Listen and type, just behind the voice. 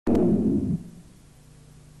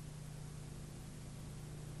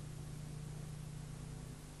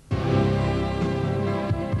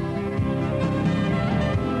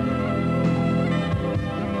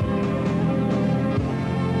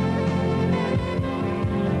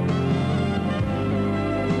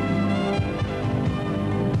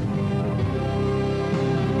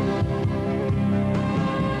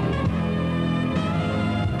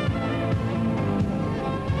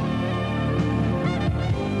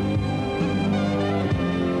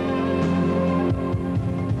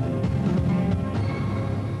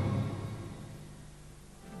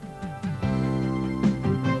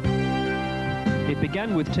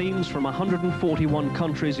began with teams from 141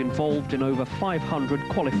 countries involved in over 500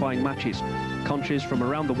 qualifying matches. Countries from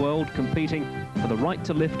around the world competing for the right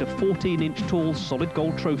to lift a 14-inch tall solid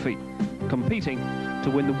gold trophy, competing to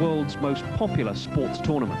win the world's most popular sports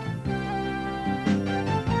tournament.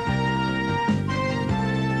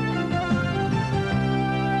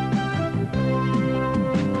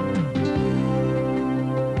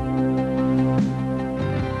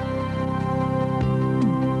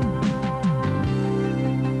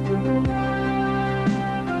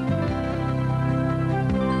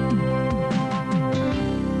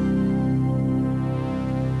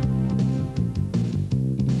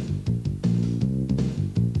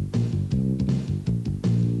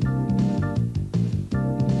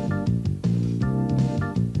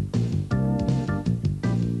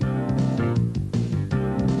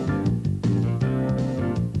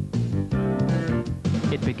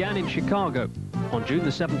 Began in Chicago on June the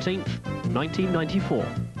 17th, 1994.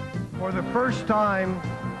 For the first time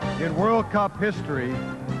in World Cup history,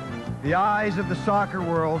 the eyes of the soccer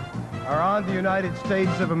world are on the United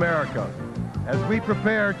States of America as we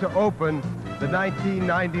prepare to open the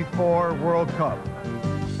 1994 World Cup.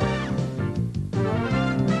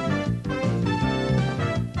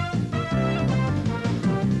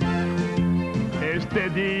 Este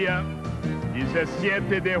día,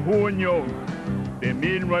 17 de junio de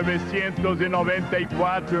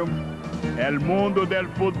 1994, el mundo del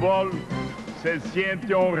fútbol se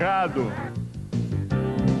siente honrado.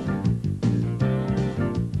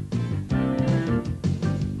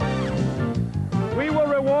 We will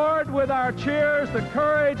reward with our cheers the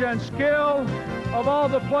courage and skill of all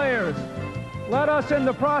the players. Let us in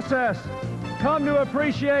the process come to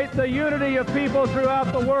appreciate the unity of people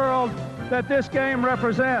throughout the world that this game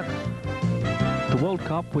represents. The World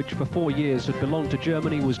Cup, which for 4 years had belonged to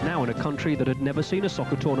Germany, was now in a country that had never seen a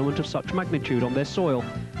soccer tournament of such magnitude on their soil.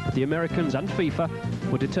 But the Americans and FIFA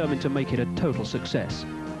were determined to make it a total success.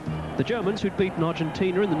 The Germans, who'd beaten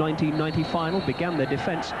Argentina in the 1990 final, began their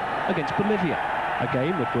defence against Bolivia, a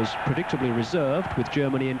game that was predictably reserved, with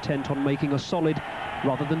Germany intent on making a solid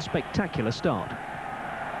rather than spectacular start.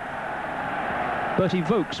 Bertie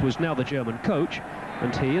Vogts was now the German coach,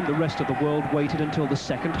 and he and the rest of the world waited until the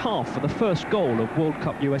second half for the first goal of World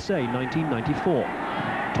Cup USA 1994.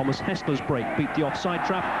 Thomas Hessler's break beat the offside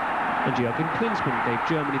trap, and Jürgen Klinsmann gave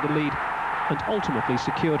Germany the lead and ultimately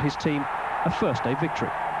secured his team a first-day victory.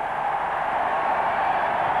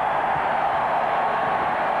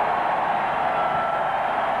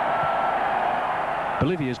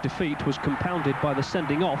 Bolivia's defeat was compounded by the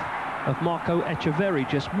sending off of Marco Echeverri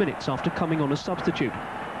just minutes after coming on as substitute.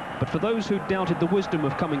 But for those who doubted the wisdom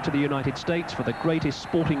of coming to the United States for the greatest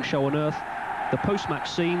sporting show on earth, the post-match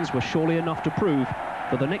scenes were surely enough to prove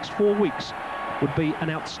that the next 4 weeks would be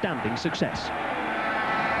an outstanding success.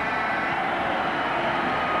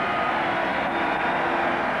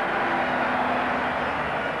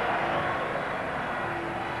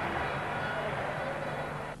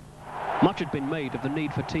 Much had been made of the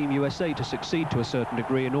need for Team USA to succeed to a certain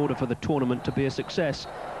degree in order for the tournament to be a success.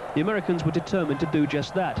 The Americans were determined to do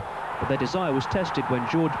just that, but their desire was tested when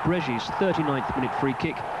George Brege's 39th minute free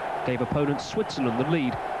kick gave opponent Switzerland the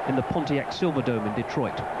lead in the Pontiac Silverdome in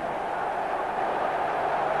Detroit.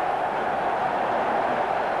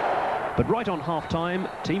 But right on half-time,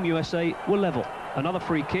 Team USA were level. Another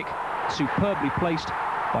free kick, superbly placed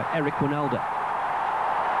by Eric Winalda.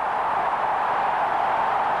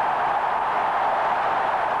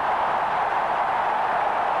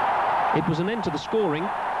 It was an end to the scoring.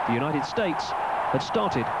 The United States had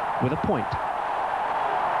started with a point.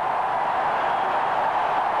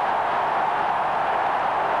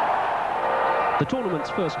 The tournament's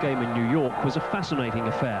first game in New York was a fascinating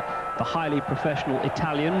affair. The highly professional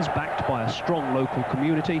Italians, backed by a strong local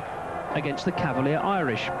community, against the Cavalier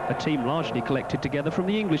Irish, a team largely collected together from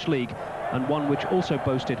the English League, and one which also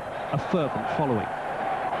boasted a fervent following.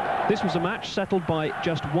 This was a match settled by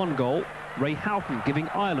just one goal, Ray Houghton giving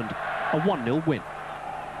Ireland a 1-0 win.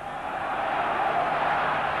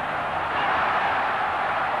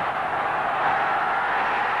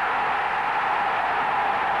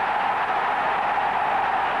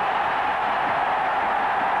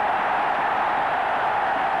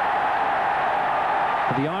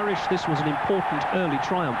 For the Irish, this was an important early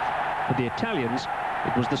triumph. For the Italians,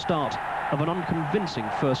 it was the start of an unconvincing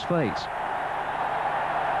first phase.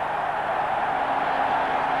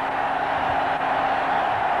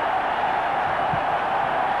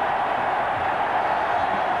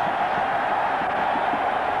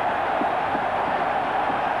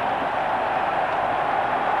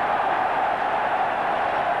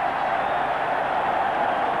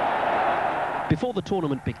 Before the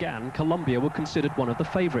tournament began, Colombia were considered one of the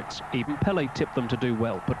favourites. Even Pelé tipped them to do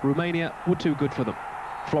well, but Romania were too good for them.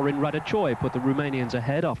 Florin Radacoy put the Romanians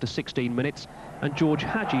ahead after 16 minutes, and George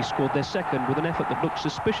Hagi scored their second with an effort that looked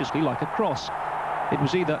suspiciously like a cross. It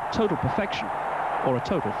was either total perfection or a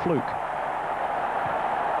total fluke.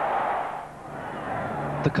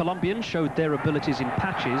 The Colombians showed their abilities in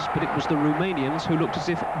patches, but it was the Romanians who looked as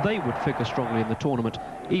if they would figure strongly in the tournament,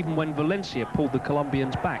 even when Valencia pulled the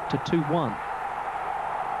Colombians back to 2-1.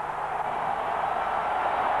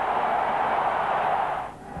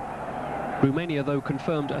 Romania, though,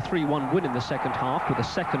 confirmed a 3-1 win in the second half with a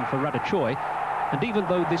second for Radacoy, and even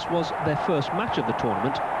though this was their first match of the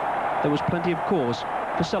tournament, there was plenty of cause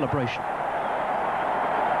for celebration.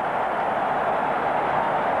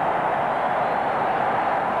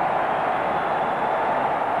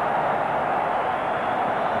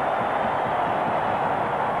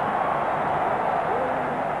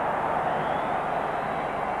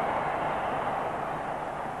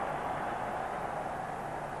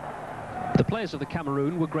 The players of the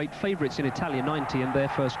Cameroon were great favourites in Italia 90, and their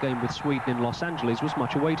first game with Sweden in Los Angeles was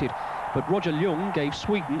much awaited. But Roger Ljung gave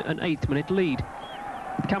Sweden an 8th-minute lead.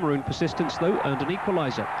 Cameroon persistence, though, earned an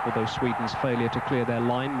equaliser, although Sweden's failure to clear their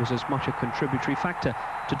line was as much a contributory factor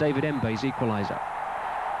to David Mbe's equaliser.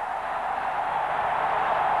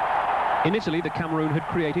 In Italy, the Cameroon had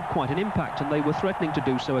created quite an impact, and they were threatening to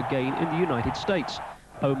do so again in the United States.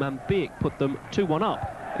 Oman Biek put them 2-1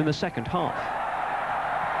 up in the second half.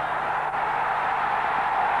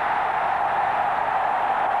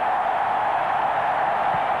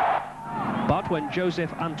 But when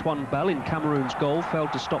Joseph Antoine Bell in Cameroon's goal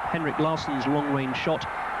failed to stop Henrik Larsson's long-range shot,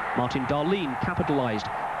 Martin Dahlin capitalised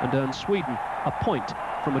and earned Sweden a point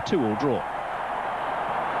from a 2-2 draw.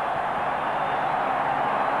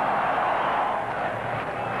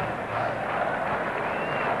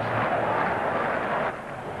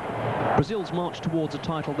 Brazil's march towards a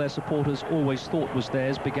title their supporters always thought was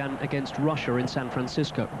theirs began against Russia in San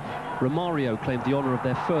Francisco. Romario claimed the honour of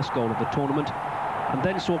their first goal of the tournament, and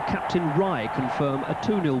then saw Captain Rai confirm a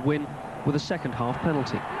 2-0 win with a second-half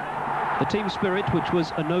penalty. The team spirit, which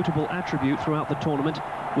was a notable attribute throughout the tournament,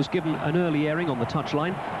 was given an early airing on the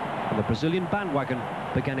touchline, and the Brazilian bandwagon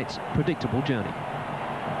began its predictable journey.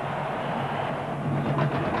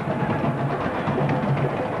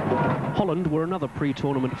 Holland were another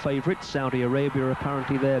pre-tournament favourite, Saudi Arabia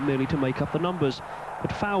apparently there merely to make up the numbers,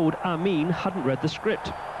 but Fouad Amin hadn't read the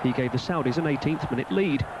script. He gave the Saudis an 18th-minute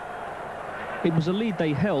lead. It was a lead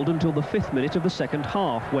they held until the 5th minute of the second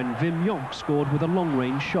half, when Wim Jonk scored with a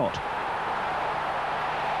long-range shot.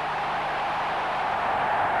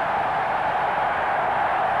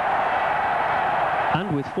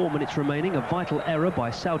 And with 4 minutes remaining, a vital error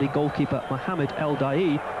by Saudi goalkeeper Mohamed El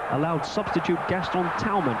Daei allowed substitute Gaston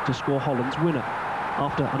Taumann to score Holland's winner.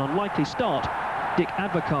 After an unlikely start, Dick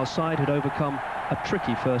Advocaat's side had overcome a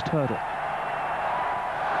tricky first hurdle.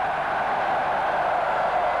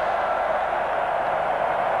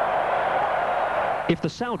 If the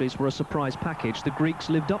Saudis were a surprise package, the Greeks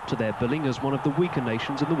lived up to their billing as one of the weaker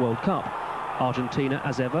nations in the World Cup. Argentina,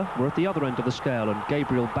 as ever, were at the other end of the scale, and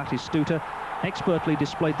Gabriel Batistuta expertly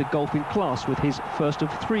displayed the golfing class with his first of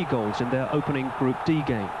 3 goals in their opening Group D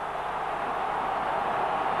game.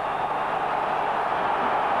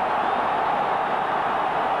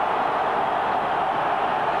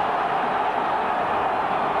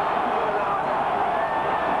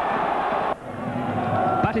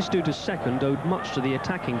 Batistuta's second owed much to the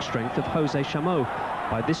attacking strength of Jose Chamot.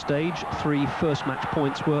 By this stage, 3 first-match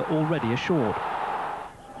points were already assured.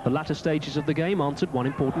 The latter stages of the game answered one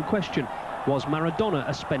important question. Was Maradona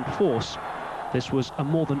a spent force? This was a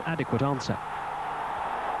more than adequate answer.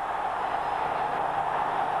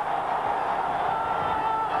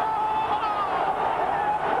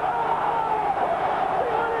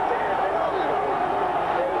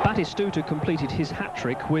 Batistuta completed his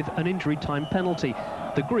hat-trick with an injury-time penalty.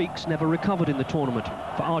 The Greeks never recovered in the tournament.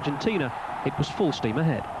 For Argentina, it was full steam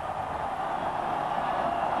ahead.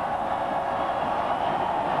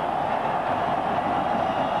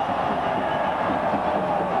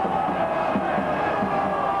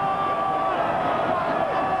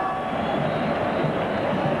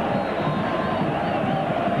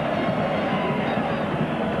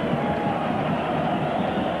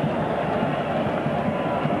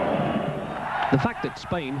 The fact that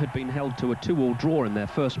Spain had been held to a 2-2 draw in their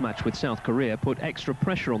first match with South Korea put extra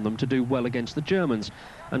pressure on them to do well against the Germans,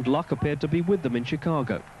 and luck appeared to be with them in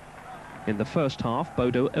Chicago. In the first half,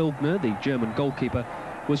 Bodo Illgner, the German goalkeeper,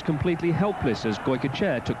 was completely helpless as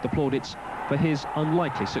Goycochea took the plaudits for his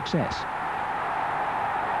unlikely success.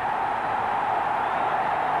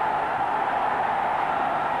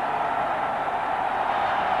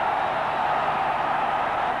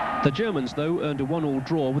 The Germans, though, earned a 1-1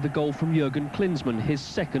 draw with a goal from Jürgen Klinsmann, his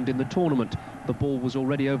second in the tournament. The ball was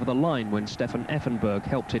already over the line when Stefan Effenberg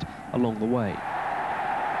helped it along the way.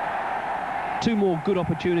 Two more good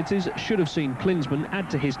opportunities should have seen Klinsmann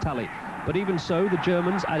add to his tally, but even so, the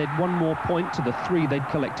Germans added one more point to the 3 they'd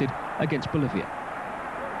collected against Bolivia.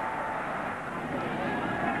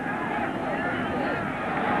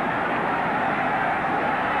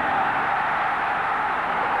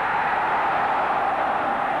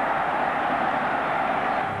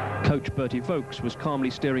 Coach Bertie Vogts was calmly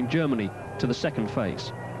steering Germany to the second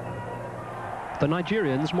phase. The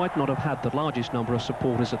Nigerians might not have had the largest number of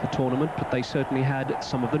supporters at the tournament, but they certainly had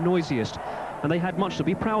some of the noisiest. And they had much to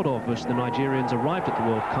be proud of as the Nigerians arrived at the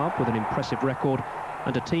World Cup with an impressive record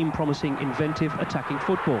and a team promising inventive attacking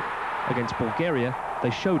football. Against Bulgaria, they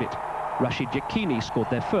showed it. Rashid Yekini scored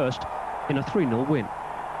their first in a 3-0 win.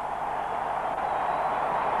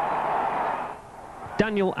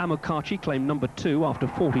 Daniel Amokachi claimed number 2 after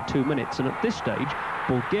 42 minutes, and at this stage,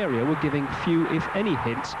 Bulgaria were giving few, if any,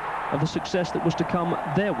 hints of the success that was to come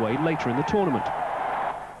their way later in the tournament.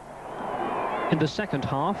 In the second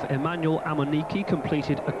half, Emmanuel Amoniki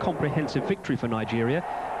completed a comprehensive victory for Nigeria.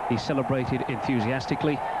 He celebrated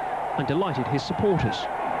enthusiastically and delighted his supporters.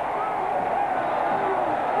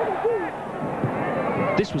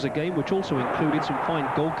 This was a game which also included some fine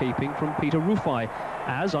goalkeeping from Peter Rufai,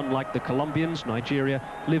 as, unlike the Colombians, Nigeria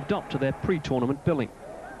lived up to their pre-tournament billing.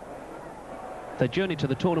 Their journey to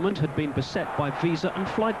the tournament had been beset by visa and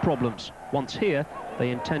flight problems. Once here,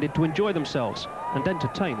 they intended to enjoy themselves and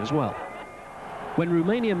entertain as well. When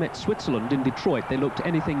Romania met Switzerland in Detroit, they looked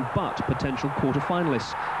anything but potential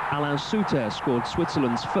quarter-finalists. Alain Souter scored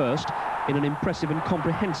Switzerland's first in an impressive and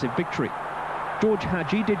comprehensive victory. George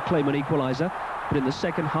Hagi did claim an equaliser, but in the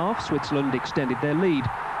second half, Switzerland extended their lead.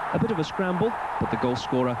 A bit of a scramble, but the goal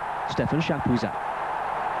scorer, Stefan Chapuisat.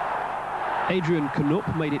 Adrian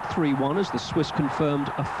Knoop made it 3-1 as the Swiss confirmed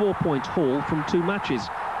a 4-point haul from 2 matches.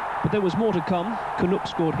 But there was more to come. Knoop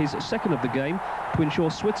scored his second of the game to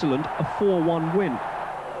ensure Switzerland a 4-1 win.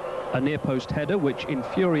 A near-post header which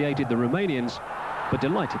infuriated the Romanians, but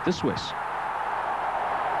delighted the Swiss.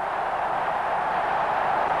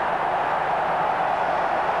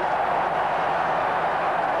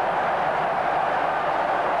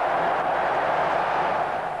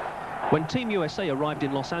 When Team USA arrived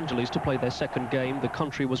in Los Angeles to play their second game, the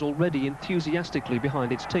country was already enthusiastically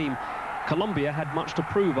behind its team. Colombia had much to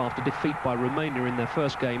prove after defeat by Romania in their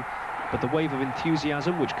first game, but the wave of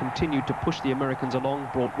enthusiasm which continued to push the Americans along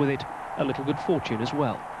brought with it a little good fortune as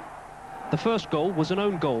well. The first goal was an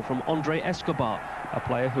own goal from Andre Escobar, a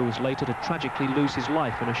player who was later to tragically lose his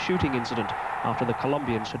life in a shooting incident after the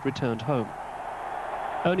Colombians had returned home.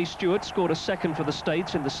 Ernie Stewart scored a second for the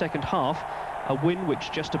States in the second half, a win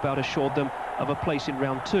which just about assured them of a place in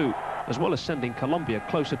round 2, as well as sending Colombia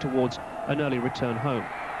closer towards an early return home.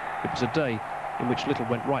 It was a day in which little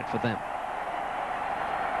went right for them.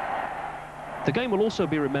 The game will also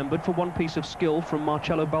be remembered for one piece of skill from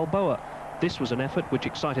Marcelo Balboa. This was an effort which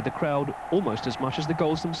excited the crowd almost as much as the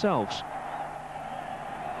goals themselves.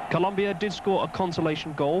 Colombia did score a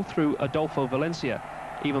consolation goal through Adolfo Valencia,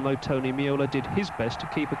 even though Tony Meola did his best to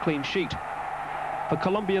keep a clean sheet. For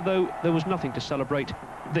Colombia, though, there was nothing to celebrate.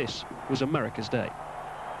 This was America's day.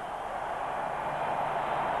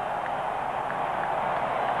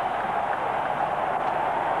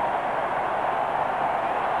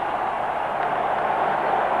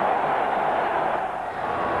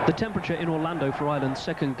 The temperature in Orlando for Ireland's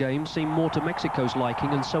second game seemed more to Mexico's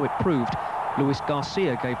liking, and so it proved. Luis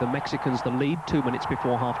Garcia gave the Mexicans the lead 2 minutes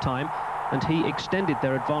before half-time, and he extended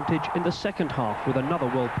their advantage in the second half with another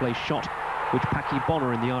well-placed shot, which Paki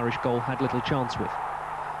Bonner in the Irish goal had little chance with.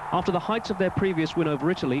 After the heights of their previous win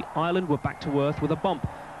over Italy, Ireland were back to earth with a bump,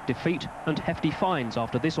 defeat and hefty fines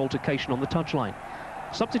after this altercation on the touchline.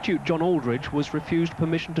 Substitute John Aldridge was refused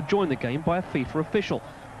permission to join the game by a FIFA official.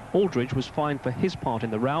 Aldridge was fined for his part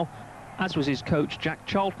in the row, as was his coach Jack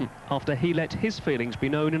Charlton, after he let his feelings be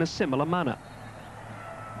known in a similar manner.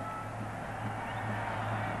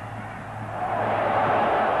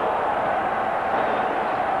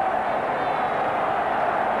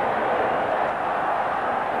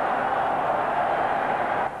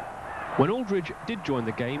 When Aldridge did join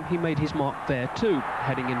the game, he made his mark there too,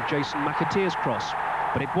 heading in Jason McAteer's cross.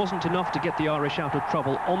 But it wasn't enough to get the Irish out of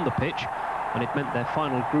trouble on the pitch, and it meant their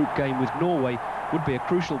final group game with Norway would be a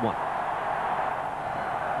crucial one.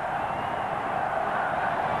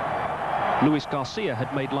 Luis Garcia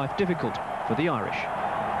had made life difficult for the Irish.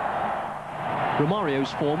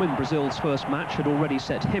 Romario's form in Brazil's first match had already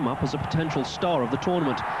set him up as a potential star of the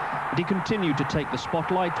tournament, and he continued to take the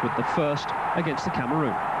spotlight with the first against the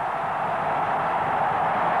Cameroon.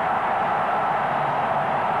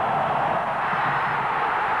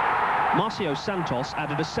 Marcio Santos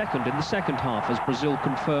added a second in the second half as Brazil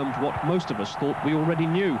confirmed what most of us thought we already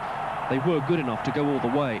knew. They were good enough to go all the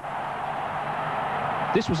way.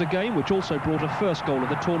 This was a game which also brought a first goal of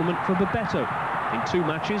the tournament for Bebeto. In 2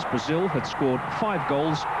 matches, Brazil had scored 5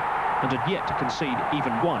 goals and had yet to concede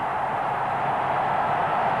even one.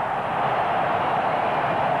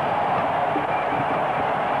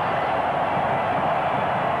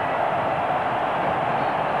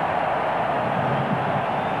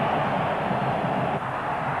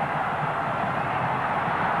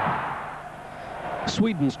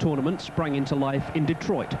 Sweden's tournament sprang into life in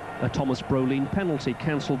Detroit. A Thomas Brolin penalty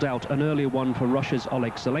cancelled out an earlier one for Russia's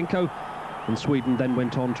Oleg Zelenko, and Sweden then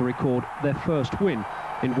went on to record their first win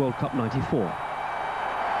in World Cup '94.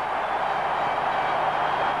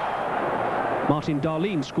 Martin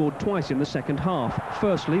Dahlin scored twice in the second half,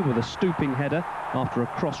 firstly with a stooping header after a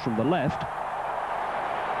cross from the left,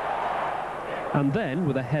 and then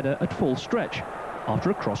with a header at full stretch after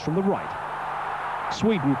a cross from the right.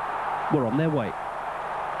 Sweden were on their way.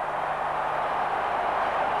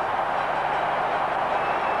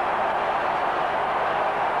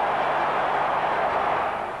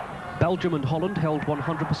 Belgium and Holland held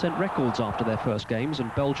 100% records after their first games,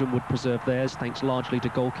 and Belgium would preserve theirs thanks largely to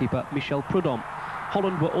goalkeeper Michel Prudhomme.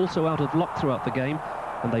 Holland were also out of luck throughout the game,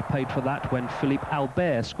 and they paid for that when Philippe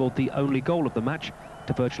Albert scored the only goal of the match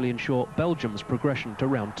to virtually ensure Belgium's progression to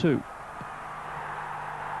round 2.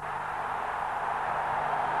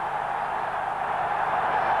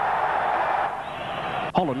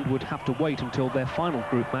 Holland would have to wait until their final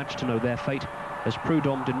group match to know their fate, as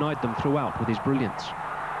Prudhomme denied them throughout with his brilliance.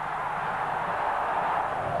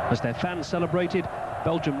 As their fans celebrated,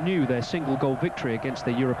 Belgium knew their single-goal victory against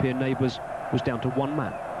their European neighbours was down to one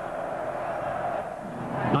man.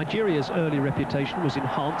 Nigeria's early reputation was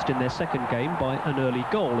enhanced in their second game by an early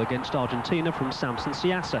goal against Argentina from Samson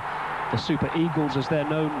Siasa. The Super Eagles, as they're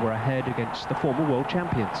known, were ahead against the former world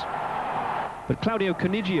champions. But Claudio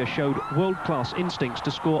Canigia showed world-class instincts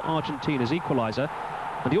to score Argentina's equaliser,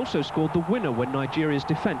 and he also scored the winner when Nigeria's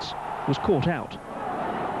defence was caught out.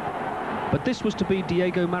 But this was to be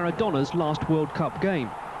Diego Maradona's last World Cup game.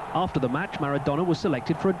 After the match, Maradona was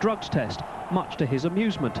selected for a drugs test, much to his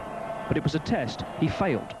amusement. But it was a test he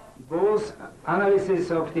failed. Both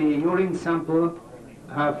analyses of the urine sample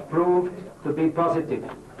have proved to be positive.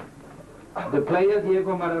 The player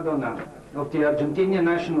Diego Maradona of the Argentinian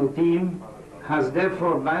national team has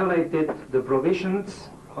therefore violated the provisions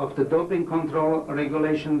of the doping control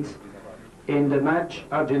regulations in the match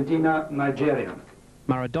Argentina-Nigeria.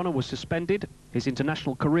 Maradona was suspended. His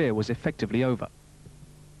international career was effectively over.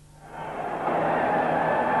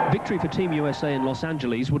 Victory for Team USA in Los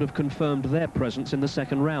Angeles would have confirmed their presence in the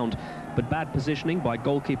second round, but bad positioning by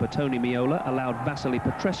goalkeeper Tony Meola allowed Vasily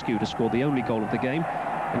Petrescu to score the only goal of the game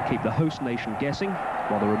and keep the host nation guessing,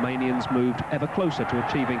 while the Romanians moved ever closer to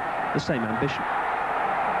achieving the same ambition.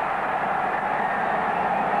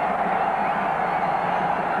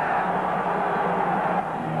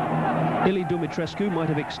 Ilie Dumitrescu might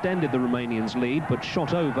have extended the Romanians' lead, but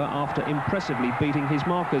shot over after impressively beating his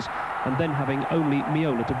markers and then having only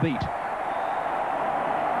Meola to beat.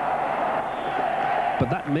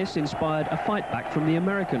 But that miss inspired a fight back from the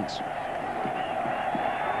Americans.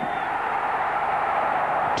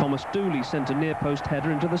 Thomas Dooley sent a near-post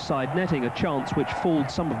header into the side netting, a chance which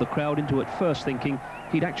fooled some of the crowd into at first thinking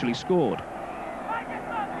he'd actually scored.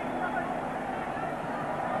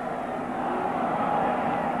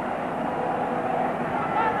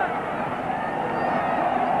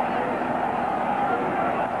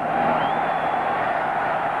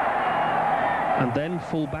 And then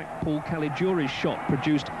full-back Paul Caligiuri's shot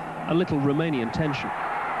produced a little Romanian tension.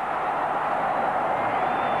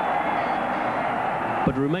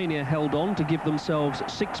 But Romania held on to give themselves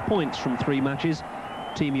 6 points from 3 matches.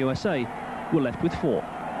 Team USA were left with 4.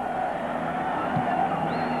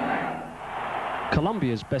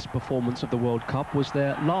 Colombia's best performance of the World Cup was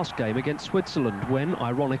their last game against Switzerland, when,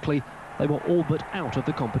 ironically, they were all but out of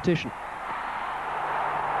the competition.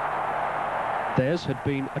 Theirs had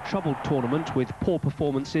been a troubled tournament with poor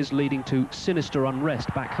performances leading to sinister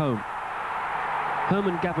unrest back home.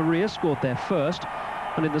 Herman Gaviria scored their first,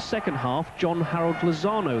 and in the second half, John Harold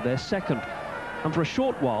Lozano their second. And for a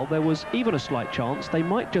short while, there was even a slight chance they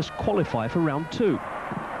might just qualify for round 2.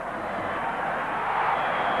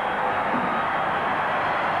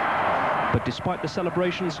 But despite the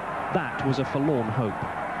celebrations, that was a forlorn hope.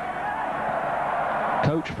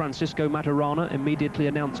 Coach Francisco Maturana immediately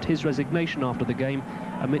announced his resignation after the game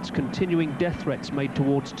amidst continuing death threats made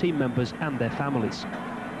towards team members and their families.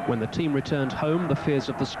 When the team returned home, the fears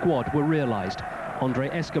of the squad were realised. Andre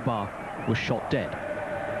Escobar was shot dead.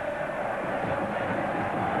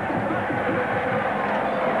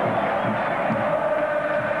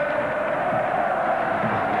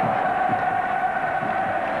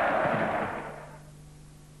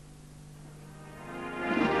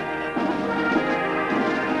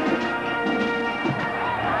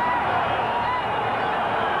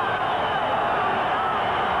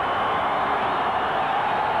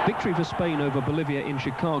 Victory for Spain over Bolivia in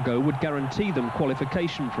Chicago would guarantee them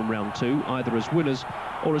qualification from round 2, either as winners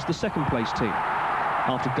or as the second-place team.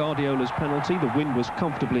 After Guardiola's penalty, the win was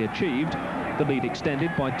comfortably achieved. The lead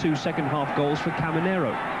extended by 2 second-half goals for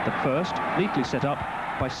Caminero, the first neatly set up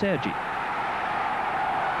by Sergi.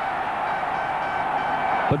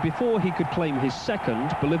 But before he could claim his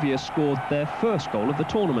second, Bolivia scored their first goal of the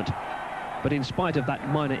tournament. But in spite of that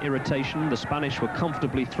minor irritation, the Spanish were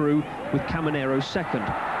comfortably through with Caminero's second.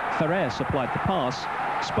 Ferrer supplied the pass.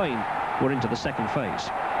 Spain were into the second phase.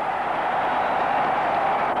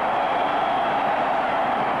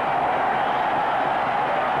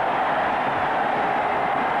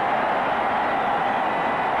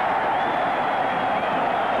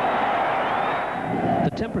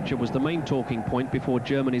 The temperature was the main talking point before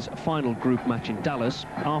Germany's final group match in Dallas.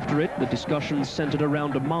 After it, the discussions centred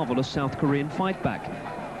around a marvellous South Korean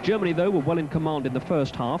fight-back. Germany, though, were well in command in the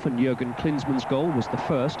first half, and Jürgen Klinsmann's goal was the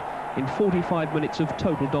first in 45 minutes of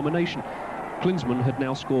total domination. Klinsmann had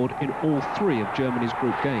now scored in all 3 of Germany's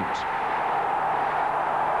group games.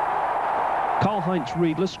 Karl-Heinz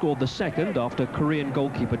Riedler scored the second after Korean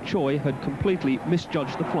goalkeeper Choi had completely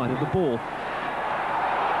misjudged the flight of the ball.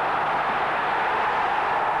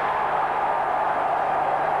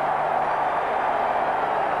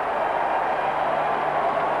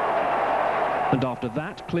 And after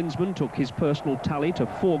that, Klinsmann took his personal tally to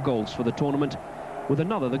 4 goals for the tournament, with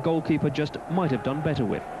another the goalkeeper just might have done better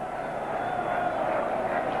with.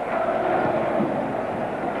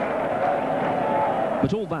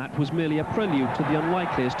 But all that was merely a prelude to the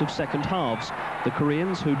unlikeliest of second halves. The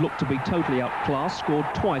Koreans, who looked to be totally outclassed, scored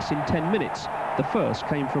twice in 10 minutes. The first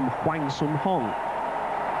came from Hwang Sun-hong.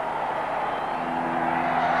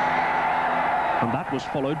 And that was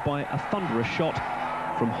followed by a thunderous shot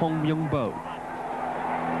from Hong Myung-bo.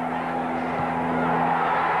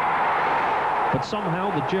 But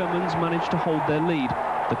somehow the Germans managed to hold their lead.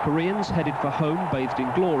 The Koreans headed for home bathed in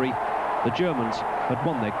glory. The Germans had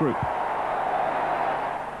won their group.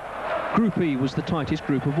 Group E was the tightest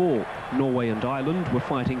group of all. Norway and Ireland were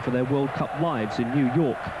fighting for their World Cup lives in New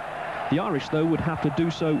York. The Irish, though, would have to do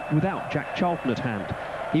so without Jack Charlton at hand.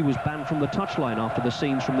 He was banned from the touchline after the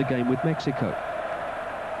scenes from the game with Mexico.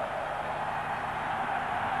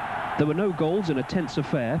 There were no goals in a tense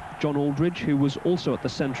affair. John Aldridge, who was also at the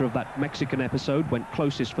centre of that Mexican episode, went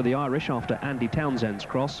closest for the Irish after Andy Townsend's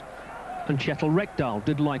cross. And Kjetil Rekdal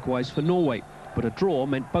did likewise for Norway. But a draw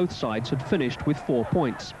meant both sides had finished with 4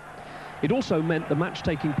 points. It also meant the match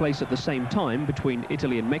taking place at the same time between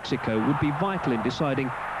Italy and Mexico would be vital in deciding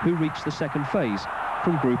who reached the second phase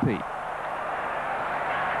from Group E.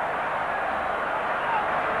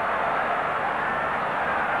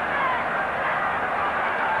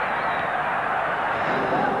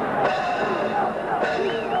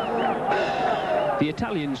 The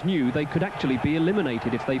Italians knew they could actually be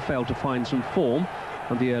eliminated if they failed to find some form,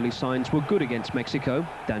 and the early signs were good against Mexico.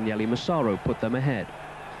 Daniele Massaro put them ahead.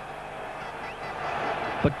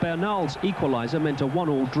 But Bernal's equaliser meant a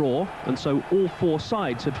 1-1 draw, and so all 4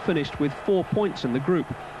 sides had finished with 4 points in the group.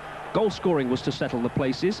 Goal scoring was to settle the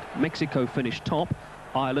places. Mexico finished top.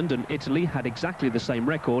 Ireland and Italy had exactly the same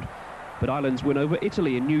record, but Ireland's win over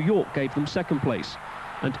Italy in New York gave them second place,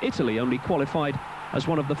 and Italy only qualified as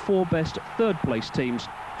one of the 4 best third-place teams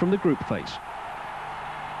from the group phase.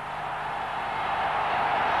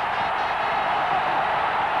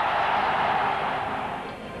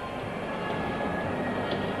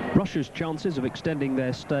 Russia's chances of extending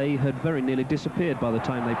their stay had very nearly disappeared by the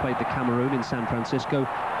time they played the Cameroon in San Francisco,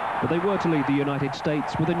 but they were to lead the United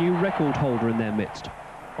States with a new record holder in their midst.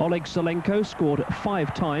 Oleg Salenko scored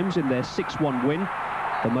 5 times in their 6-1 win,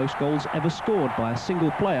 the most goals ever scored by a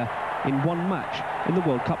single player in one match in the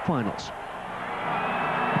World Cup finals.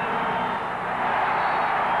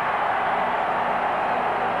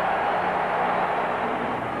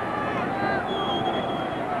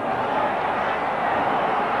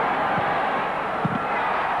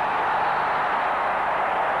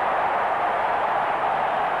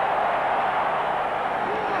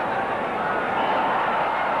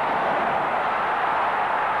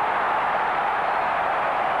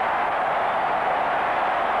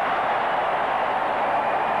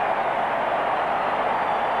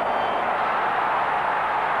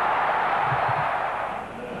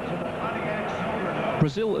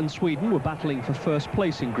 Brazil and Sweden were battling for first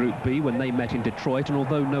place in Group B when they met in Detroit, and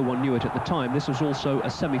although no one knew it at the time, this was also a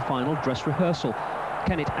semi-final dress rehearsal.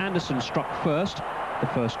 Kenneth Anderson struck first, the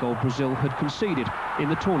first goal Brazil had conceded in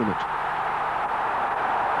the tournament.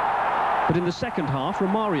 But in the second half,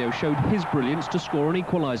 Romario showed his brilliance to score an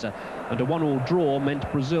equaliser, and a 1-1 draw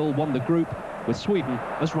meant Brazil won the group, with Sweden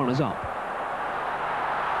as runners-up.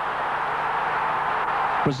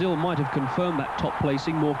 Brazil might have confirmed that top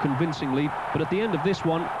placing more convincingly, but at the end of this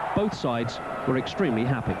one, both sides were extremely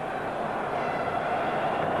happy.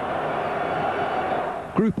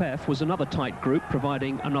 Group F was another tight group,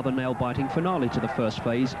 providing another nail-biting finale to the first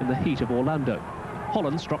phase in the heat of Orlando.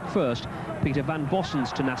 Holland struck first, Peter van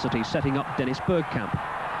Bossen's tenacity setting up Dennis Bergkamp.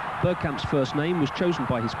 Bergkamp's first name was chosen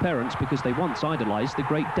by his parents because they once idolised the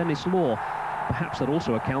great Denis Law. Perhaps that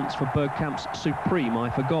also accounts for Bergkamp's supreme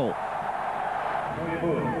eye for goal.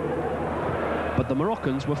 But the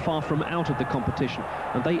Moroccans were far from out of the competition,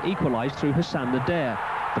 and they equalised through Hassan Nader.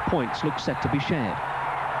 The points looked set to be shared.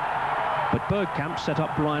 But Bergkamp set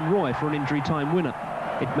up Brian Roy for an injury time winner.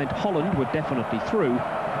 It meant Holland were definitely through,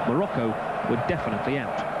 Morocco were definitely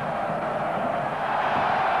out.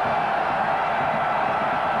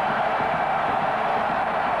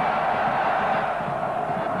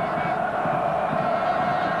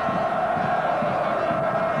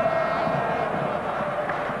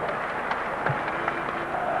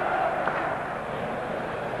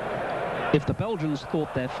 If the Belgians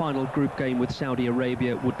thought their final group game with Saudi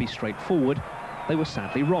Arabia would be straightforward, they were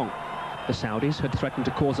sadly wrong. The Saudis had threatened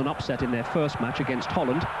to cause an upset in their first match against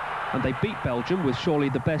Holland, and they beat Belgium with surely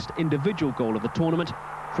the best individual goal of the tournament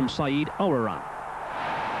from Saïd Ouaran.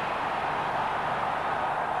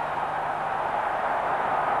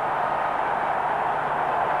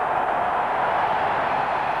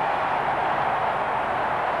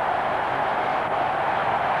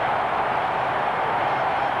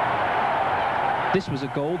 This was a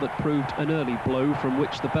goal that proved an early blow from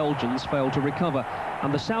which the Belgians failed to recover,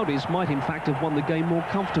 and the Saudis might in fact have won the game more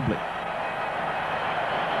comfortably.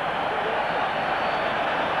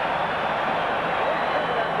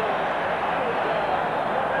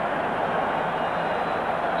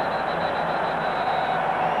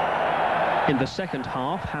 In the second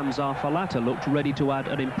half, Hamza Falata looked ready to add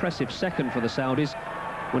an impressive second for the Saudis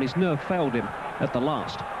when his nerve failed him at the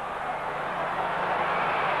last.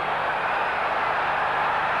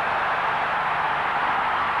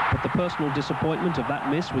 But the personal disappointment of that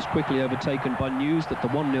miss was quickly overtaken by news that the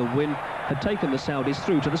 1-0 win had taken the Saudis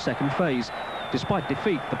through to the second phase. Despite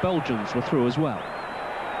defeat, the Belgians were through as well.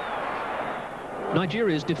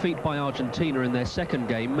 Nigeria's defeat by Argentina in their second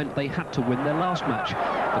game meant they had to win their last match.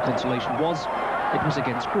 The consolation was, it was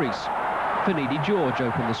against Greece. Finidi George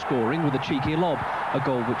opened the scoring with a cheeky lob, a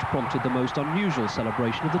goal which prompted the most unusual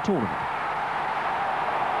celebration of the tournament.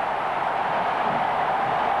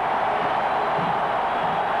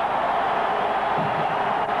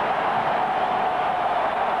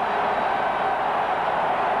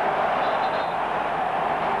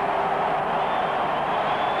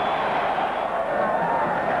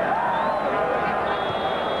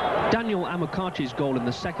 Daniel Amokachi's goal in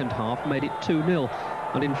the second half made it 2-0,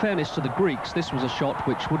 and in fairness to the Greeks, this was a shot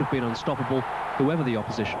which would have been unstoppable, whoever the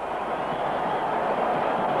opposition.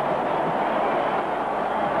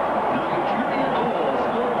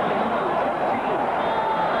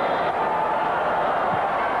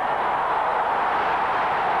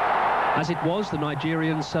 As it was, the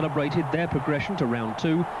Nigerians celebrated their progression to round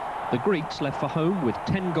 2. The Greeks left for home with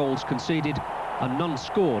 10 goals conceded and none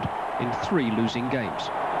scored in 3 losing games.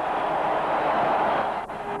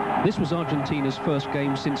 This was Argentina's first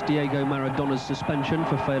game since Diego Maradona's suspension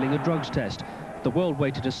for failing a drugs test. The world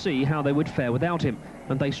waited to see how they would fare without him,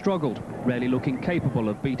 and they struggled, rarely looking capable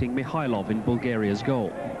of beating Mikhailov in Bulgaria's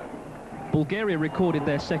goal. Bulgaria recorded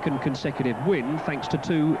their second consecutive win thanks to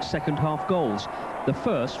 2 second-half goals, the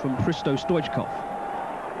first from Hristo Stoichkov.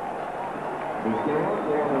 The score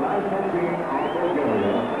for the national team of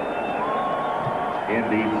Bulgaria in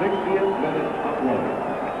the 60th minute of play.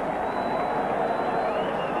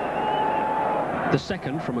 The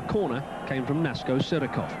second from a corner came from Nasko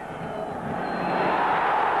Sirikov.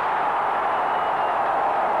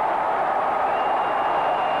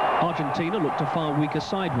 Argentina looked a far weaker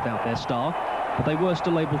side without their star, but they were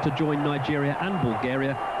still able to join Nigeria and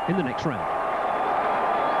Bulgaria in the next round.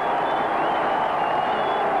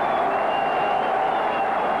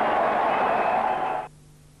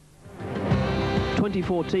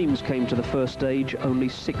 "24 teams came to the first stage, only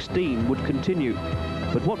 16 would continue.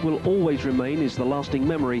 But what will always remain is the lasting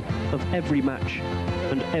memory of every match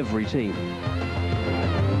and every team."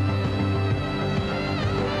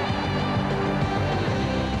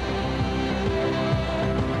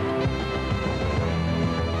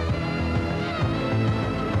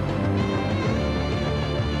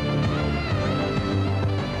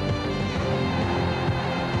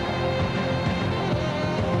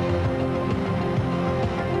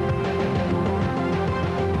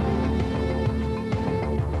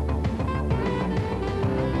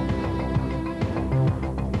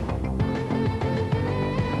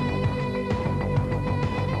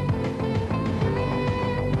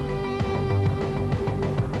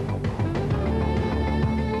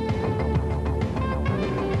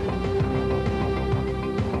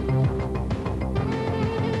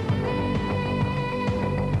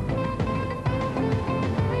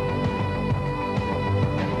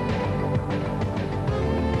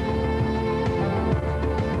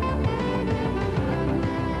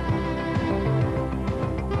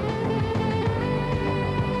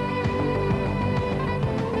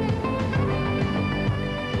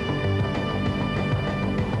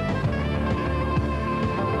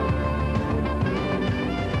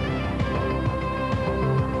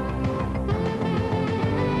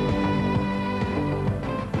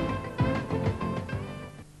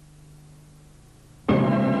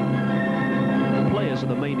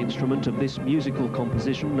 instrument of this musical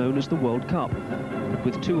composition known as the World Cup. But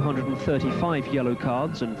with 235 yellow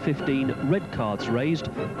cards and 15 red cards raised,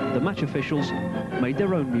 the match officials made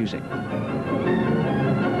their own music.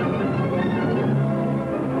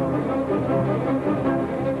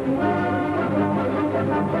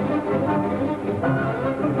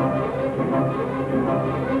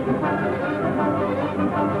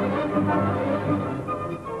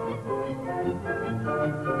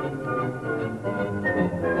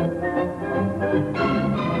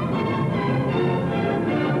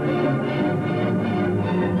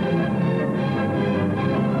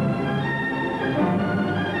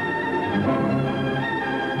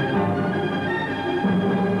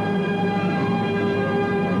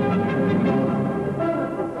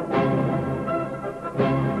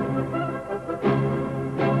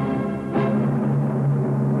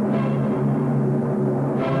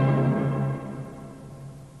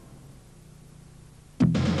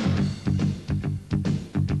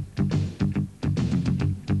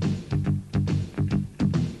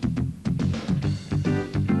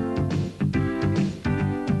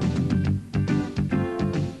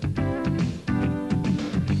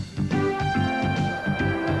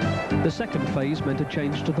 The second phase meant a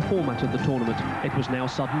change to the format of the tournament. It was now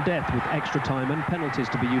sudden death with extra time and penalties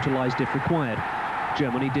to be utilised if required.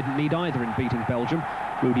 Germany didn't need either in beating Belgium.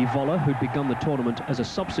 Rudi Völler, who'd begun the tournament as a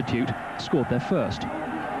substitute, scored their first.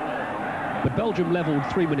 But Belgium levelled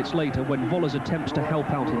 3 minutes later when Völler's attempts to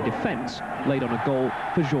help out in defence laid on a goal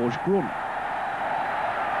for Georges Grun.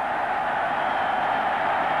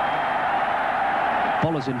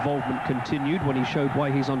 Völler's involvement continued when he showed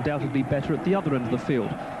why he's undoubtedly better at the other end of the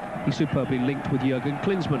field. He superbly linked with Jürgen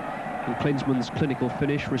Klinsmann, and Klinsmann's clinical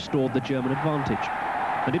finish restored the German advantage.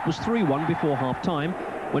 And it was 3-1 before half-time,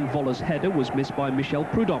 when Völler's header was missed by Michel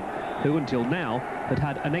Prudhomme, who until now had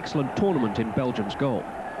had an excellent tournament in Belgium's goal.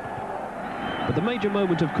 But the major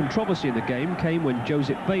moment of controversy in the game came when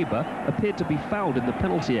Josip Weber appeared to be fouled in the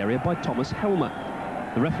penalty area by Thomas Helmer.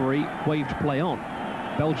 The referee waved play on.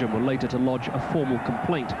 Belgium were later to lodge a formal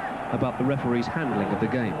complaint about the referee's handling of the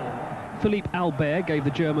game. Philippe Albert gave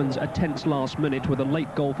the Germans a tense last minute with a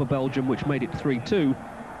late goal for Belgium which made it 3-2,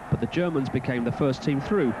 but the Germans became the first team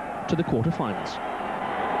through to the quarter-finals.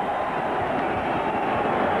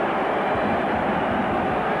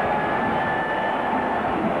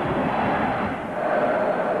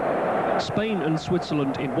 Spain and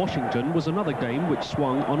Switzerland in Washington was another game which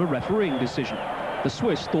swung on a refereeing decision. The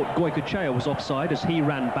Swiss thought Goicoechea was offside as he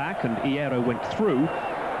ran back and Hierro went through,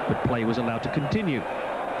 but play was allowed to continue.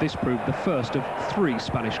 This proved the first of 3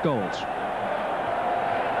 Spanish goals.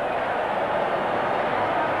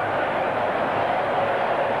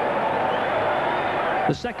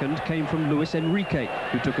 The second came from Luis Enrique,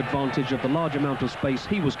 who took advantage of the large amount of space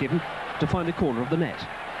he was given to find the corner of the net.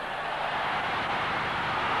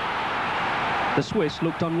 The Swiss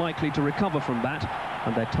looked unlikely to recover from that,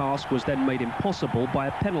 and their task was then made impossible by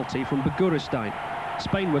a penalty from Beguristain.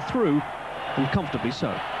 Spain were through, and comfortably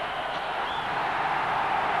so.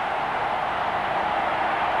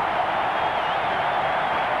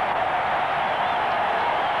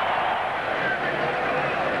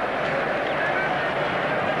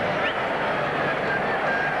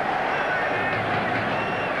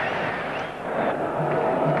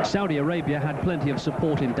 Saudi Arabia had plenty of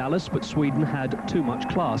support in Dallas, but Sweden had too much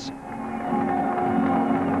class.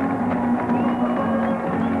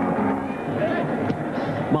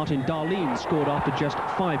 Martin Dahlin scored after just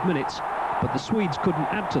 5 minutes, but the Swedes couldn't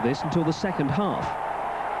add to this until the second half.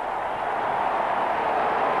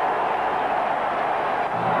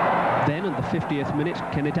 Then, at the 50th minute,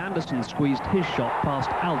 Kenneth Anderson squeezed his shot past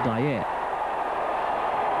Al-Dayer.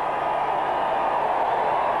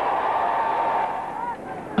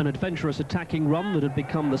 An adventurous attacking run that had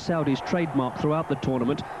become the Saudis' trademark throughout the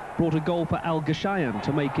tournament brought a goal for Al Ghashayan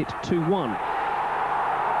to make it 2-1.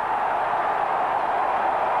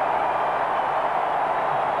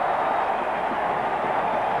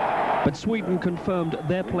 But Sweden confirmed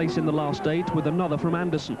their place in the last 8 with another from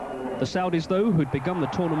Anderson. The Saudis, though, who'd begun the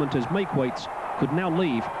tournament as make-weights, could now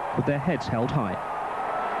leave with their heads held high.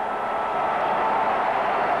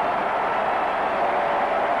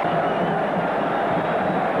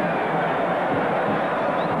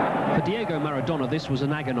 For Diego Maradona, this was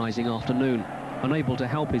an agonizing afternoon. Unable to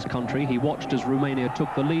help his country, he watched as Romania took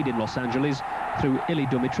the lead in Los Angeles through Ilie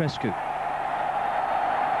Dumitrescu.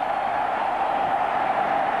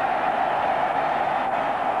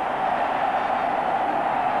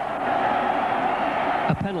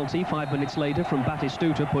 A penalty 5 minutes later from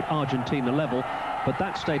Batistuta put Argentina level, but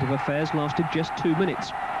that state of affairs lasted just 2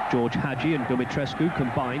 minutes. George Hagi and Dumitrescu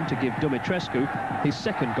combined to give Dumitrescu his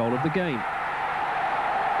second goal of the game.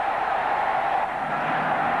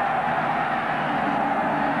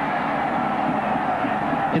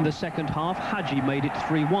 In the second half, Hagi made it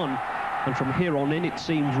 3-1, and from here on in it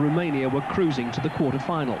seemed Romania were cruising to the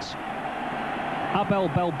quarter-finals. Abel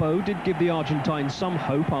Balbo did give the Argentines some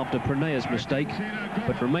hope after Pranea's mistake,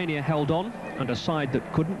 but Romania held on, and a side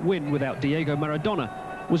that couldn't win without Diego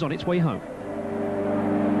Maradona was on its way home.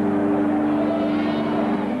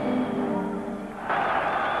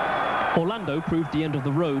 Orlando proved the end of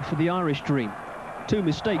the road for the Irish dream. Two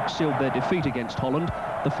mistakes sealed their defeat against Holland.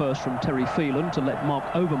 The first from Terry Phelan to let Mark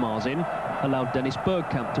Overmars in allowed Dennis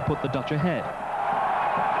Bergkamp to put the Dutch ahead.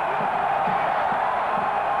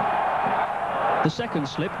 The second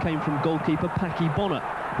slip came from goalkeeper Paki Bonner,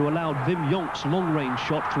 who allowed Wim Jonk's long-range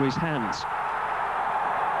shot through his hands.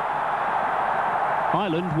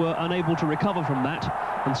 Ireland were unable to recover from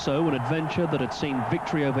that, and so an adventure that had seen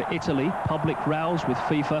victory over Italy, public rows with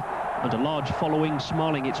FIFA, and a large following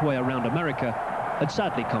smiling its way around America had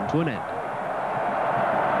sadly come to an end.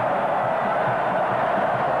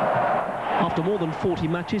 After more than 40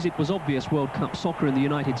 matches, it was obvious World Cup soccer in the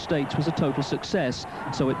United States was a total success,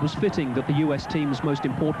 so it was fitting that the US team's most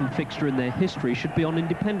important fixture in their history should be on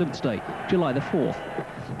Independence Day, July the 4th.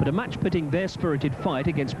 But a match pitting their spirited fight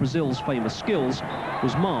against Brazil's famous skills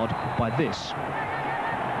was marred by this.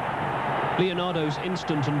 Leonardo's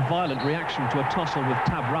instant and violent reaction to a tussle with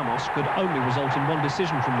Tab Ramos could only result in one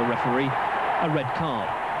decision from the referee, a red card.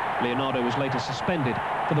 Leonardo was later suspended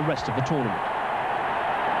for the rest of the tournament.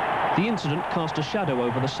 The incident cast a shadow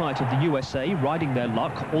over the sight of the USA, riding their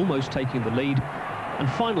luck, almost taking the lead, and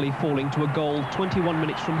finally falling to a goal 21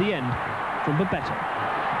 minutes from the end from Bebeto.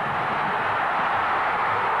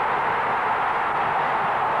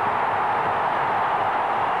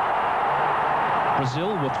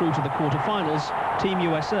 Brazil were through to the quarter-finals. Team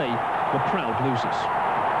USA were proud losers.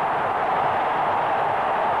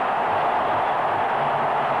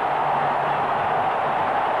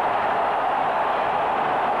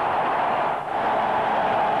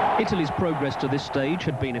 Italy's progress to this stage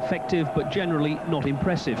had been effective, but generally not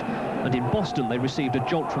impressive. And in Boston, they received a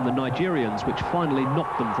jolt from the Nigerians, which finally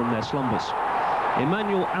knocked them from their slumbers.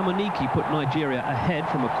 Emmanuel Amunike put Nigeria ahead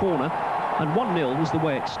from a corner, and 1-0 was the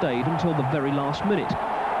way it stayed until the very last minute.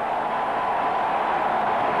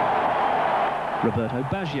 Roberto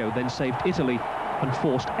Baggio then saved Italy and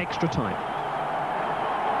forced extra time.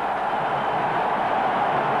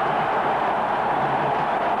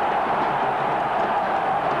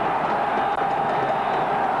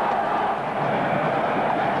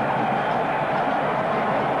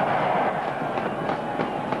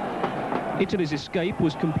 Italy's escape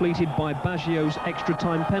was completed by Baggio's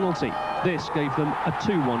extra-time penalty. This gave them a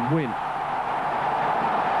 2-1 win.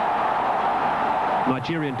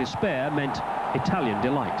 Nigerian despair meant Italian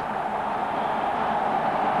delight.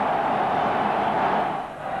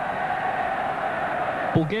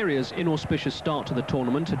 Bulgaria's inauspicious start to the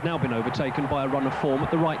tournament had now been overtaken by a run of form at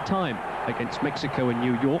the right time. Against Mexico and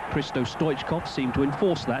New York, Hristo Stoichkov seemed to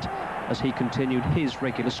enforce that as he continued his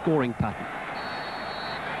regular scoring pattern.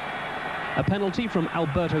 A penalty from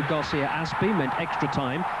Alberto Garcia Aspi meant extra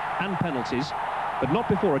time and penalties, but not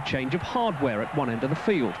before a change of hardware at one end of the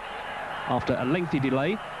field. After a lengthy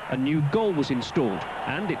delay, a new goal was installed,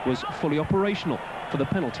 and it was fully operational for the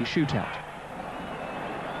penalty shootout.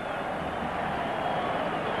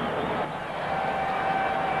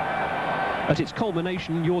 At its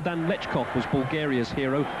culmination, Jordan Lechkov was Bulgaria's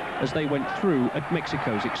hero as they went through at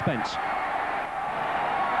Mexico's expense.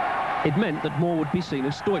 It meant that more would be seen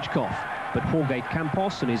of Stoichkov, but Jorge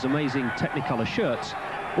Campos and his amazing Technicolor shirts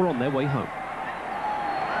were on their way home.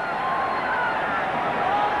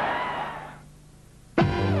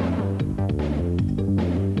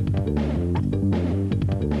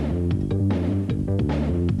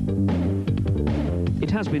 It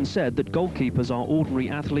has been said that goalkeepers are ordinary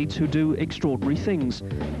athletes who do extraordinary things.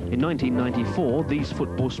 In 1994, these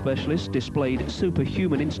football specialists displayed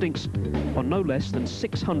superhuman instincts on no less than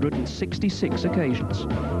 666 occasions.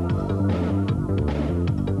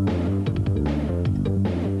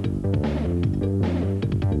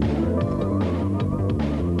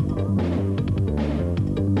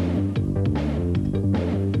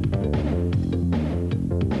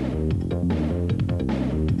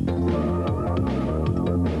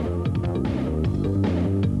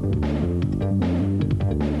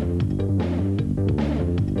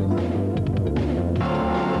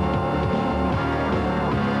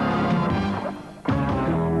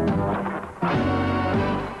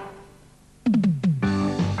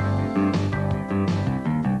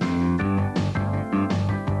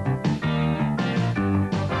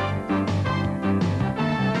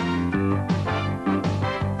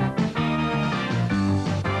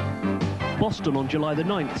 Boston on July the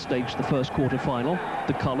 9th staged the first quarter-final.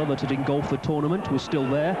 The colour that had engulfed the tournament was still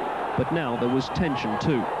there, but now there was tension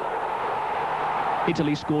too.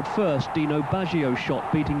 Italy scored first. Dino Baggio's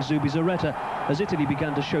shot beating Zubizarreta as Italy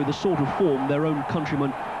began to show the sort of form their own countrymen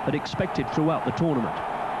had expected throughout the tournament.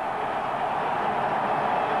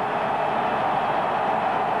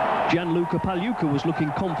 Gianluca Pagliuca was looking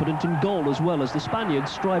confident in goal as well as the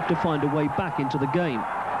Spaniards strived to find a way back into the game.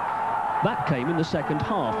 That came in the second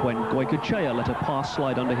half when Goycochea let a pass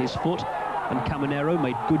slide under his foot and Caminero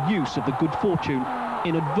made good use of the good fortune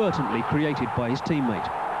inadvertently created by his teammate.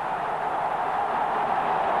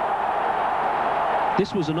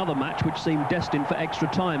 This was another match which seemed destined for extra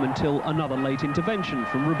time until another late intervention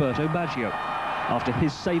from Roberto Baggio. After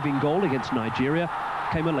his saving goal against Nigeria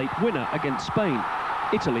came a late winner against Spain.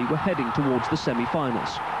 Italy were heading towards the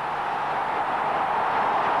semi-finals.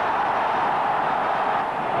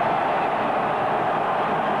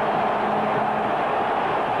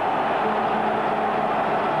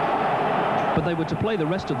 But they were to play the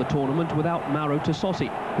rest of the tournament without Mauro Tassotti,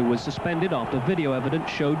 who was suspended after video evidence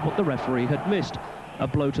showed what the referee had missed, a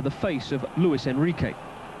blow to the face of Luis Enrique.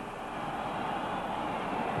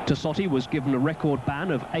 Tassotti was given a record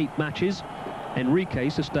ban of 8 matches. Enrique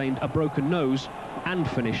sustained a broken nose and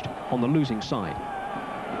finished on the losing side.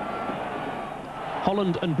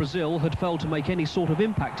 Holland and Brazil had failed to make any sort of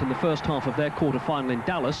impact in the first half of their quarter-final in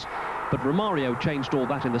Dallas, but Romario changed all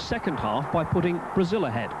that in the second half by putting Brazil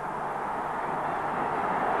ahead.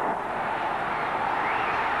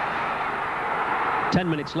 Ten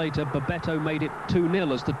minutes later, Bebeto made it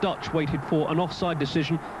 2-0 as the Dutch waited for an offside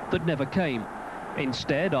decision that never came.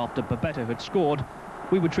 Instead, after Bebeto had scored,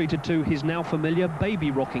 we were treated to his now familiar baby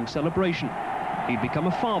rocking celebration. He'd become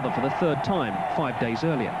a father for the 3rd time 5 days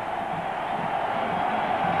earlier.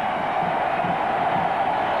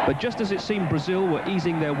 But just as it seemed Brazil were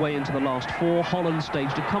easing their way into the last 4, Holland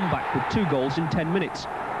staged a comeback with 2 goals in 10 minutes.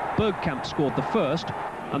 Bergkamp scored the first,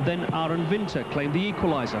 and then Aaron Winter claimed the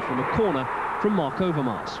equaliser from a corner from Mark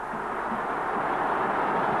Overmars.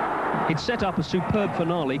 It set up a superb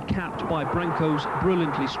finale capped by Branco's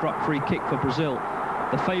brilliantly struck free kick for Brazil.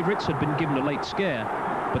 The favourites had been given a late scare,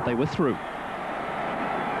 but they were through.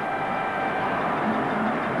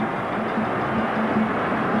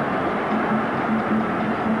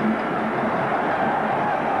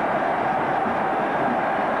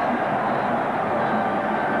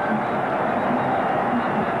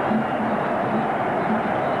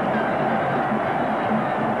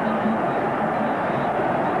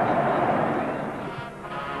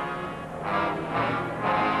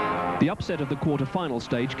 The upset of the quarter-final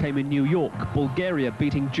stage came in New York, Bulgaria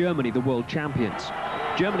beating Germany, the world champions.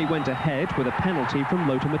 Germany went ahead with a penalty from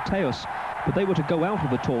Lothar Matthäus, but they were to go out of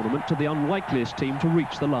the tournament to the unlikeliest team to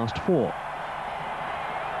reach the last 4.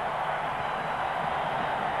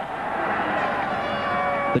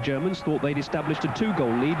 The Germans thought they'd established a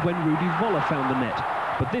 2-goal lead when Rudi Völler found the net,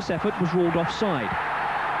 but this effort was ruled offside.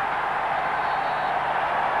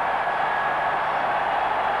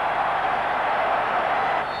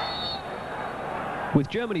 With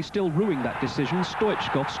Germany still rueing that decision,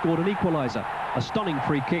 Stoichkov scored an equaliser, a stunning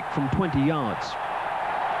free kick from 20 yards.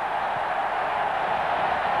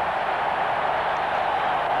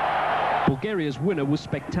 Bulgaria's winner was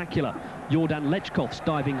spectacular. Jordan Lechkov's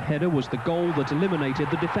diving header was the goal that eliminated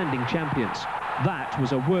the defending champions. That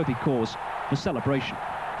was a worthy cause for celebration.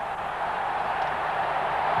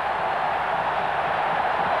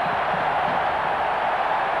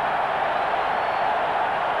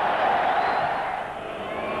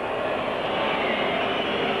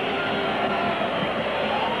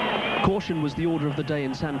 Caution was the order of the day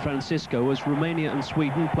in San Francisco as Romania and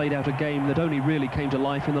Sweden played out a game that only really came to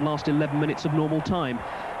life in the last 11 minutes of normal time.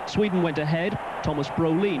 Sweden went ahead, Thomas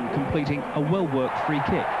Brolin completing a well-worked free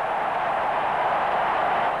kick.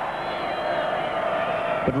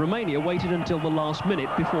 But Romania waited until the last minute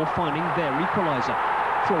before finding their equaliser.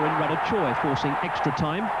 Florin Radachoi forcing extra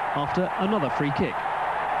time after another free kick.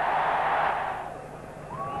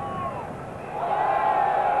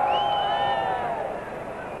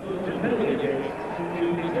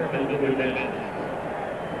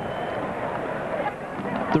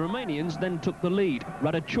 The Romanians then took the lead,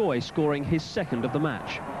 Radachoi scoring his 2nd of the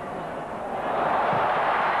match.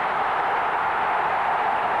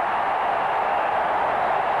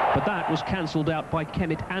 But that was cancelled out by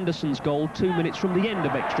Kenneth Anderson's goal 2 minutes from the end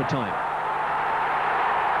of extra time.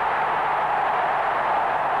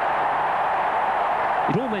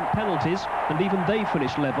 It all meant penalties, and even they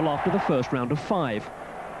finished level after the first round of 5.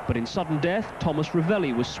 But in sudden death, Thomas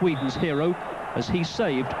Ravelli was Sweden's hero as he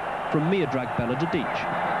saved from Miodrag Beledadic.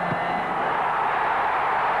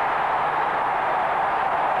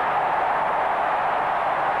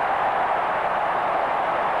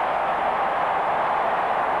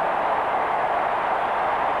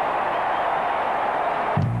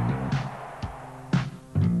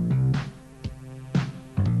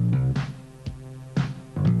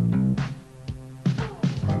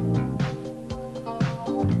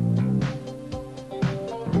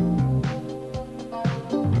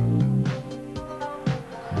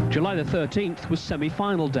 July the 13th was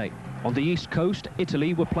semi-final day. On the East Coast,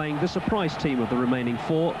 Italy were playing the surprise team of the remaining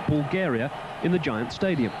four, Bulgaria, in the Giant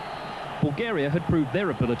Stadium. Bulgaria had proved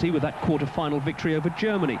their ability with that quarter-final victory over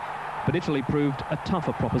Germany, but Italy proved a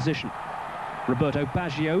tougher proposition. Roberto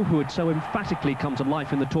Baggio, who had so emphatically come to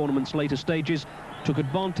life in the tournament's later stages, took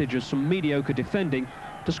advantage of some mediocre defending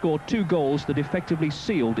to score 2 goals that effectively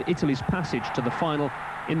sealed Italy's passage to the final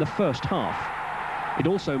in the first half. It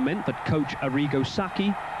also meant that coach Arrigo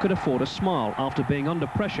Sacchi could afford a smile after being under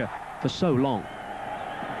pressure for so long.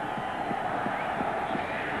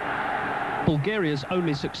 Bulgaria's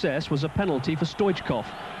only success was a penalty for Stoichkov,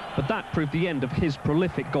 but that proved the end of his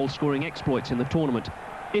prolific goal-scoring exploits in the tournament.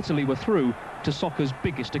 Italy were through to soccer's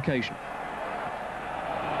biggest occasion.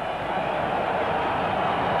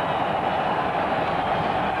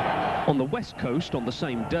 On the West Coast on the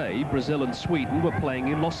same day, Brazil and Sweden were playing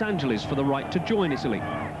in Los Angeles for the right to join Italy.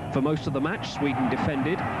 For most of the match, Sweden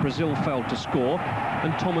defended, Brazil failed to score,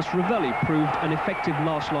 and Thomas Ravelli proved an effective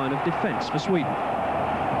last line of defence for Sweden.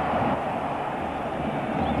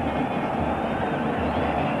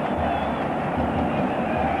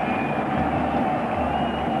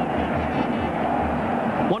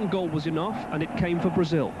 One goal was enough, and it came for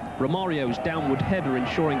Brazil. Romario's downward header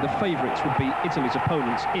ensuring the favourites would be Italy's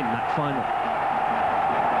opponents in that final.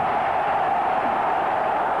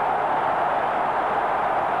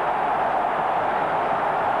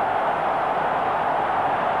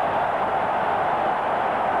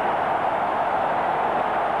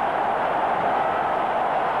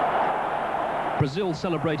 Brazil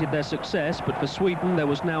celebrated their success, but for Sweden there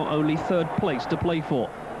was now only third place to play for.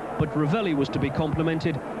 But Ravelli was to be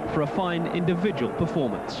complimented for a fine individual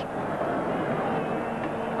performance.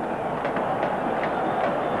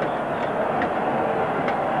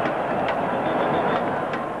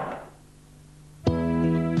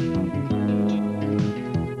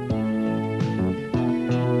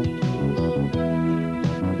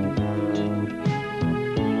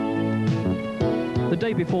 The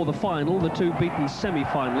day before the final, the two beaten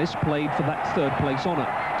semi-finalists played for that third place honour.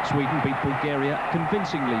 Sweden beat Bulgaria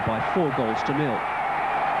convincingly by 4 goals to 0.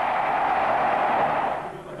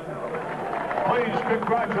 Please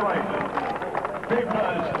congratulate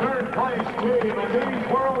FIFA's third place team in these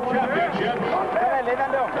World Championships.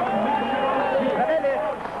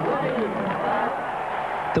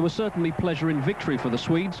 There was certainly pleasure in victory for the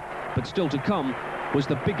Swedes, but still to come was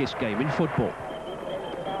the biggest game in football.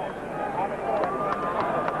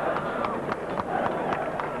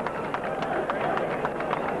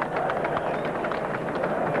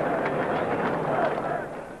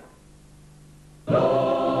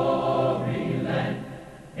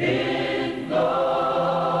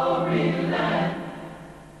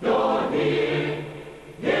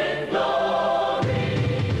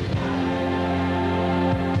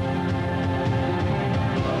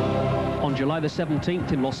 On July the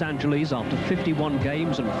 17th in Los Angeles, after 51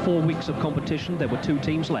 games and 4 weeks of competition, there were 2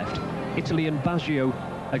 teams left, Italy and Baggio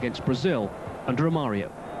against Brazil and Romario.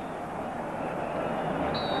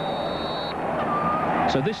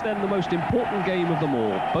 So this then the most important game of them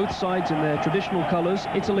all, both sides in their traditional colours,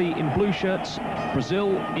 Italy in blue shirts,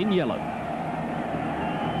 Brazil in yellow.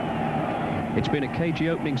 It's been a cagey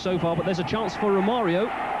opening so far, but there's a chance for Romario.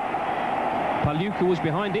 Pagliuca was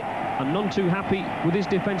behind it and none too happy with his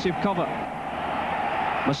defensive cover.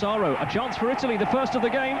 Massaro, a chance for Italy, the first of the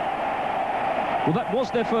game. Well, that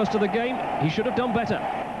was their first of the game. He should have done better.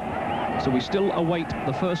 So we still await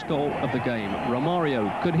the first goal of the game.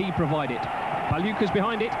 Romario, could he provide it? Pagliuca's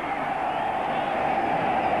behind it.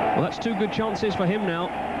 Well, that's 2 good chances for him now.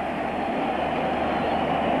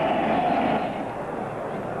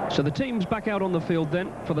 So the team's back out on the field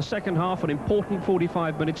then for the second half, an important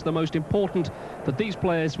 45 minutes, the most important that these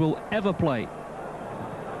players will ever play.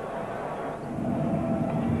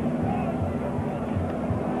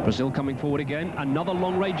 Brazil coming forward again, another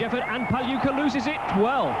long-range effort, and Pagliuca loses it.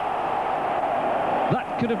 Well,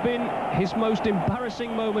 that could have been his most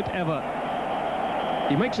embarrassing moment ever.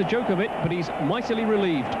 He makes a joke of it, but he's mightily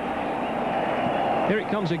relieved. Here it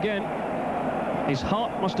comes again. His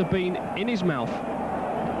heart must have been in his mouth.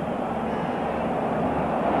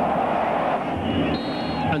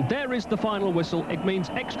 And there is the final whistle. It means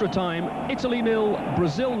extra time. Italy 0,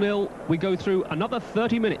 Brazil 0. We go through another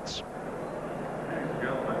 30 minutes.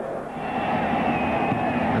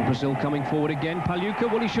 And Brazil coming forward again. Pagliuca,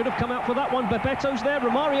 well, he should have come out for that one. Bebeto's there,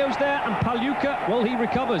 Romario's there, and Pagliuca, well, he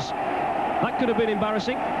recovers. That could have been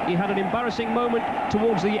embarrassing. He had an embarrassing moment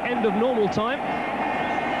towards the end of normal time.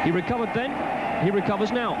 He recovered then. He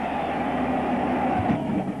recovers now.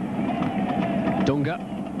 Dunga.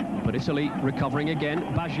 But Italy recovering again.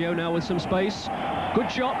 Baggio now with some space.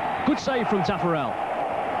 Good shot. Good save from Taffarel.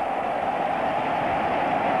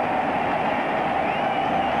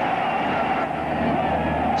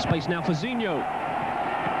 Space now for Zinho.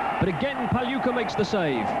 But again, Pagliuca makes the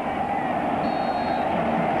save.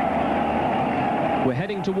 We're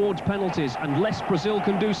heading towards penalties, unless Brazil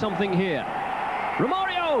can do something here.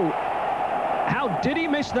 Romario! How did he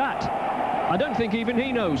miss that? I don't think even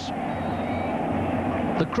he knows.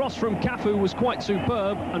 The cross from Cafu was quite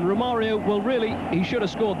superb, and Romario, well, really, he should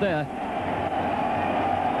have scored there.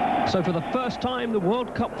 So for the first time, the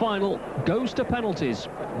World Cup final goes to penalties.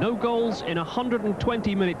 No goals in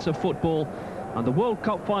 120 minutes of football, and the World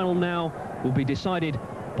Cup final now will be decided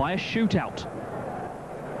by a shootout.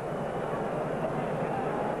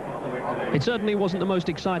 It certainly wasn't the most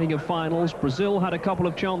exciting of finals. Brazil had a couple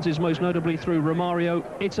of chances, most notably through Romario,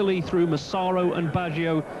 Italy through Massaro and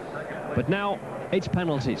Baggio, but now it's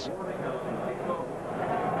penalties.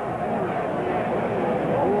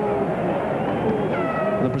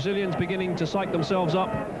 The Brazilians beginning to psych themselves up,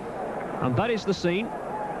 and that is the scene.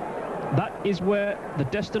 That is where the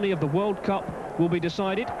destiny of the World Cup will be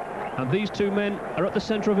decided, and these two men are at the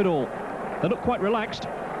centre of it all. They look quite relaxed,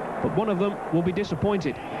 but one of them will be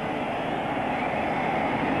disappointed.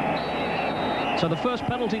 So the first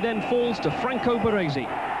penalty then falls to Franco Baresi,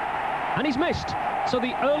 and he's missed. So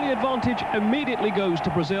the early advantage immediately goes to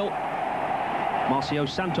Brazil. Marcio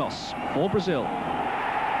Santos for Brazil.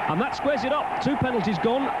 And that squares it up. 2 penalties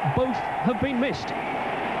gone, both have been missed.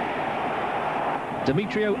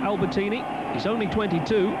 Demetrio Albertini, he's only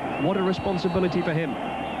 22. What a responsibility for him.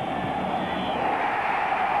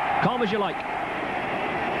 Calm as you like.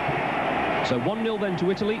 So 1-0 then to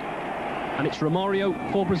Italy, and it's Romario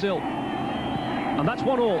for Brazil. And that's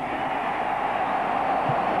 1-1.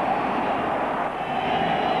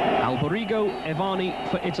 Alberigo Evani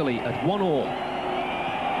for Italy at 1-1.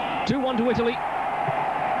 2-1 to Italy.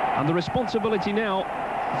 And the responsibility now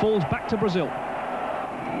falls back to Brazil.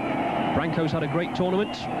 Branco's had a great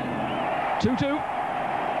tournament. 2-2.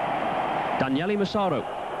 Daniele Massaro.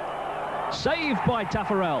 Saved by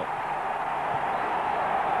Taffarel.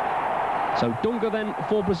 So Dunga then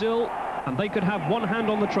for Brazil, and they could have one hand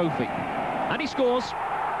on the trophy. And he scores.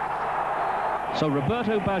 So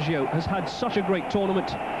Roberto Baggio has had such a great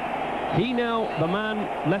tournament. He now, the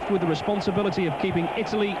man left with the responsibility of keeping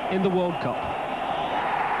Italy in the World Cup.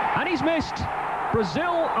 And he's missed.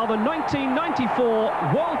 Brazil are the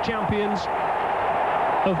 1994 world champions.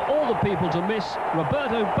 Of all the people to miss,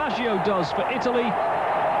 Roberto Baggio does for Italy,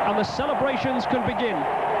 and the celebrations can begin.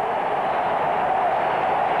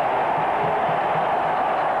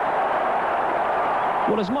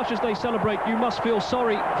 Well, as much as they celebrate, you must feel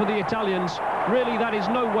sorry for the Italians. Really, that is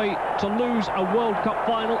no way to lose a World Cup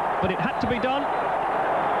final, but it had to be done.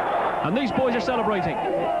 And these boys are celebrating.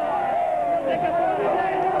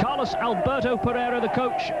 Carlos Alberto Pereira, the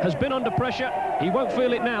coach, has been under pressure. He won't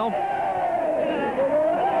feel it now.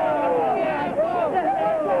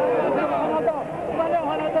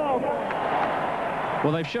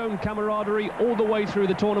 Well, they've shown camaraderie all the way through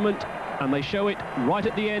the tournament, and they show it right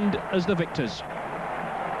at the end as the victors.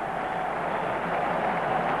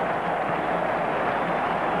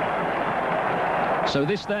 So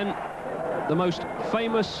this then, the most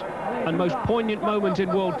famous and most poignant moment in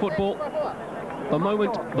world football. The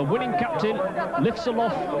moment the winning captain lifts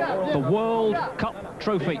aloft the World Cup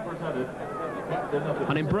trophy.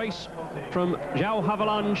 An embrace from João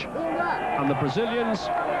Havelange and the Brazilians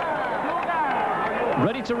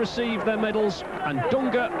ready to receive their medals, and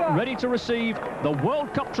Dunga ready to receive the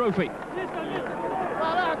World Cup trophy.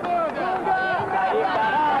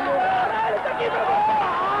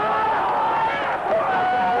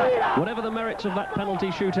 Whatever the merits of that penalty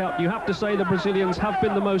shootout, you have to say the Brazilians have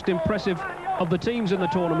been the most impressive of the teams in the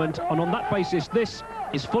tournament, and on that basis, this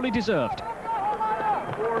is fully deserved.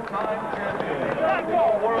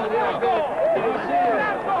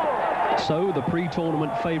 So the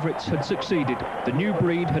pre-tournament favourites had succeeded. The new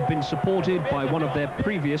breed had been supported by one of their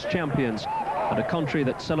previous champions, and a country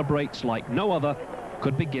that celebrates like no other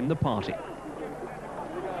could begin the party.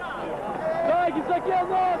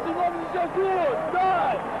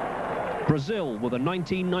 Brazil were the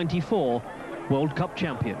 1994 World Cup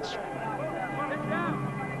champions.